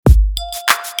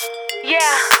Yeah,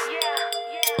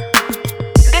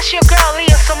 this your girl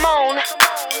Leah Simone.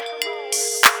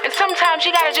 And sometimes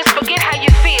you gotta just forget how you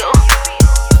feel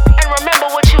and remember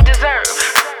what you deserve.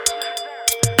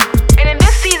 And in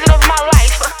this season of my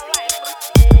life,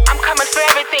 I'm coming for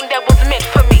everything that was meant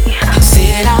for me.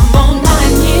 Said I'm on my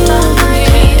new,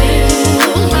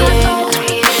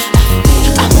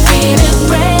 I'm feeling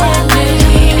brand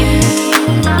new.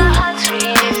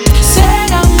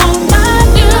 Said I'm on my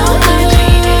new,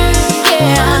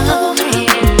 yeah,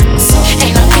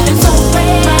 and I'm feeling so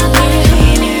brand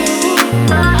new.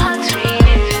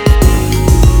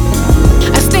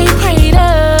 I stay prayed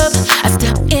up, I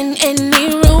step in any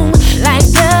room like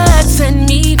God sent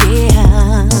me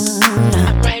there.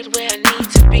 I'm right where I need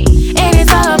to be, and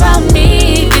it's all about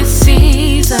me this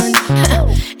season.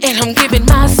 And I'm giving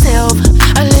myself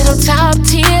a little top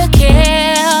tier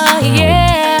care,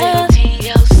 yeah.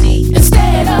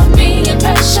 Instead of being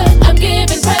pressured, I'm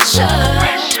giving pressure.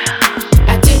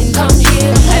 I didn't come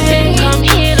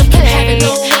here to play.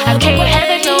 I can't have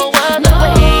it no other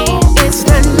way. It's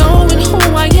not knowing who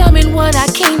I am and what I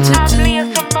came to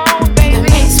do that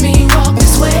makes me walk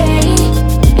this way.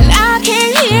 And I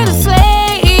came here to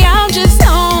slay. I'm just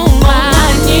on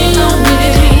my new.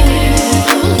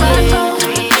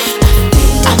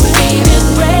 I'm feeling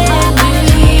brand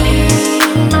new.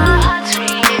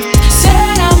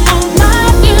 Said I'm on my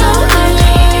new,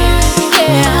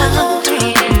 yeah, and I'm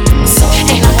feeling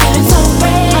so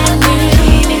brand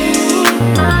new.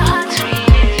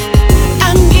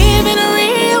 I'm giving a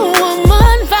real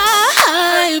woman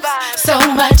vibes. So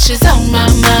much is on my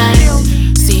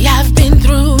mind. See, I've been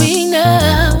through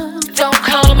enough. Don't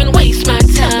come and waste my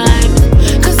time,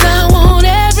 'cause I want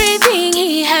everything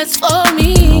he has for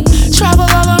me. Travel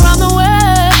all around the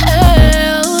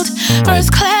world,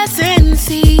 first class and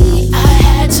see. I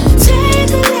had to take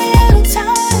a little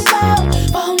time out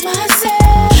for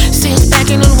myself. Sit back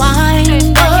and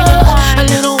unwind, a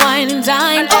little wine and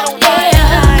dine, oh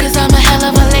yeah, 'cause I'm a hell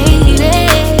of a lady.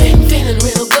 Been feeling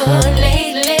real good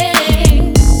lately,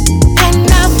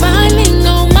 and I finally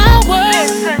know my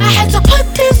worth. I had to put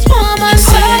this woman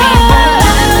first.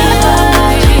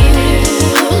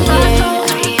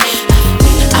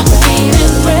 I'm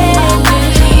feeling brand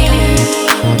new.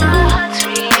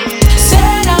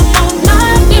 Said I'm on my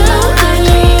new,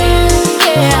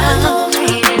 yeah, and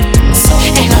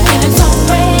I'm feeling so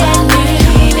brand new.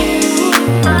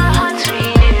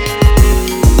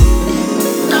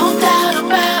 No doubt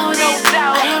about it, I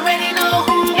already know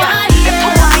who I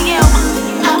am.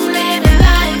 I'm living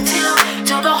life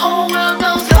till the whole world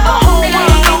knows my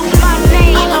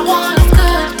name. All I want is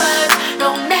good vibes, no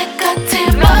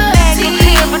negativity.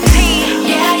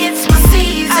 Yeah, it's my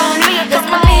season, let's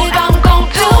believe I'm gon'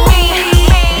 do me.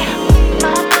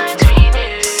 My mind's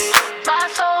renewed, my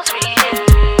soul's renewed,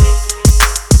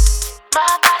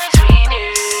 my